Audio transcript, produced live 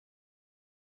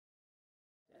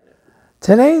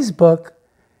Today's book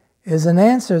is an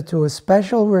answer to a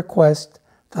special request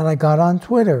that I got on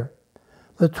Twitter.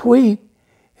 The tweet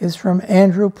is from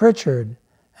Andrew Pritchard,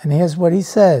 and here's what he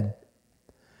said.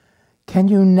 Can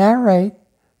you narrate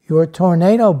your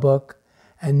tornado book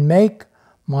and make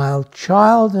my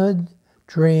childhood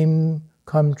dream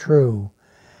come true?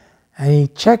 And he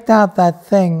checked out that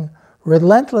thing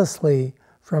relentlessly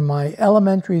from my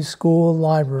elementary school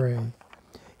library.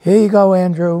 Here you go,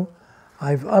 Andrew.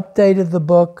 I've updated the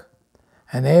book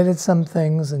and added some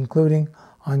things, including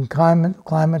on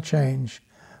climate change.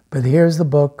 But here's the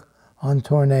book on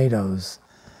tornadoes.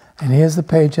 And here's the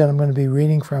page that I'm going to be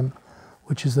reading from,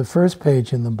 which is the first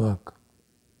page in the book.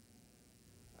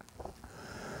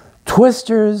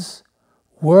 Twisters,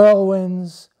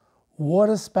 whirlwinds,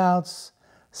 waterspouts,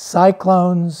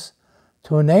 cyclones,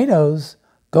 tornadoes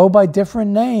go by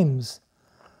different names.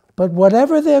 But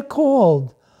whatever they're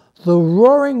called, the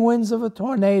roaring winds of a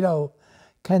tornado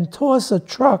can toss a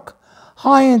truck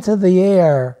high into the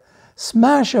air,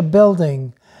 smash a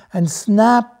building, and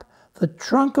snap the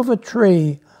trunk of a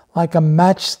tree like a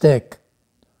matchstick.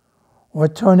 Or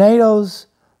tornadoes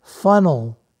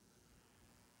funnel.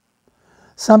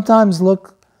 Sometimes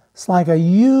looks like a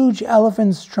huge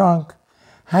elephant's trunk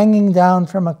hanging down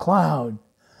from a cloud.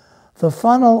 The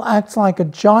funnel acts like a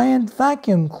giant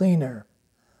vacuum cleaner.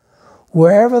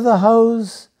 Wherever the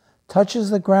hose touches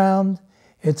the ground,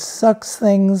 it sucks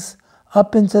things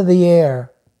up into the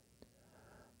air.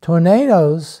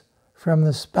 Tornadoes, from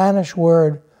the Spanish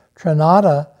word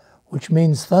tronada, which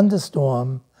means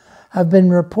thunderstorm, have been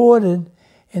reported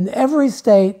in every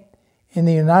state in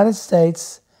the United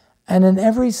States and in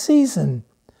every season.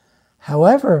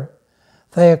 However,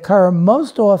 they occur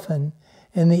most often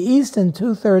in the eastern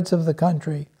two-thirds of the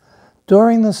country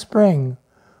during the spring,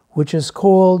 which is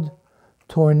called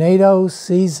tornado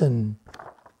season.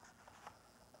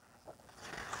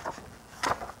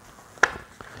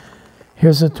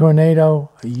 Here's a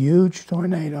tornado, a huge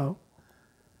tornado,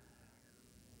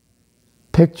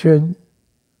 pictured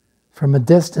from a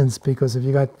distance, because if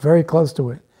you got very close to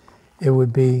it, it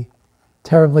would be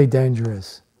terribly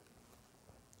dangerous.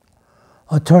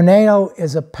 A tornado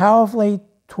is a powerfully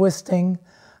twisting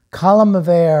column of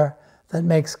air that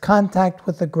makes contact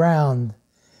with the ground.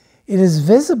 It is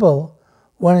visible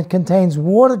when it contains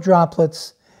water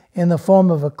droplets in the form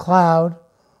of a cloud,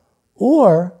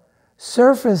 or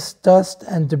surface dust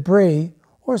and debris,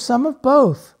 or some of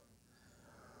both.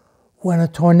 When a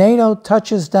tornado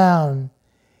touches down,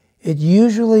 it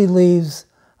usually leaves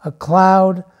a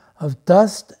cloud of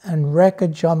dust and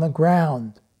wreckage on the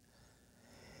ground.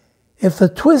 If the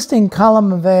twisting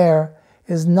column of air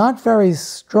is not very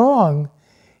strong,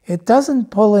 it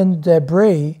doesn't pull in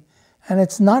debris and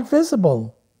it's not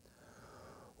visible.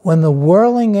 When the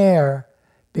whirling air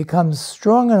becomes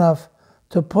strong enough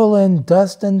to pull in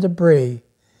dust and debris,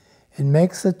 it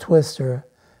makes the twister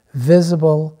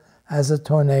visible as a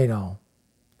tornado.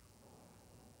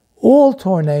 All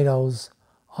tornadoes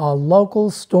are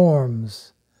local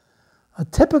storms. A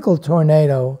typical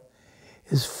tornado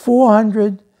is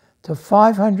 400 to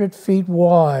 500 feet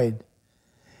wide,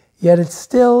 yet it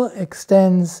still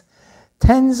extends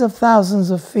tens of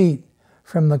thousands of feet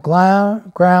from the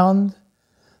ground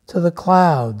to the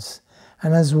clouds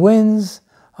and has winds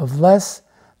of less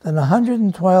than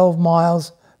 112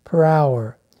 miles per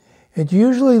hour. It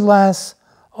usually lasts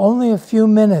only a few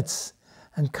minutes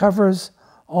and covers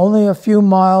only a few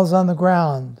miles on the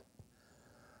ground.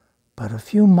 But a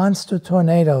few monster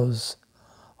tornadoes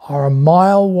are a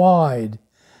mile wide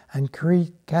and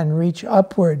can reach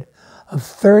upward of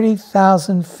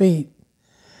 30,000 feet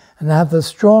and have the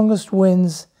strongest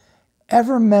winds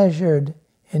ever measured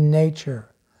in nature,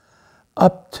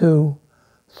 up to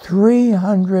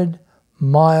 300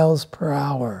 miles per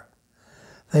hour.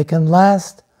 They can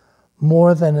last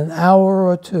more than an hour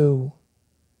or two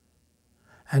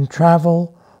and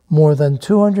travel more than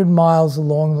 200 miles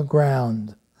along the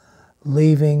ground,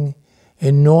 leaving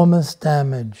enormous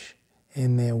damage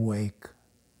in their wake.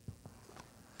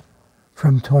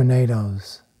 From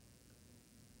Tornadoes.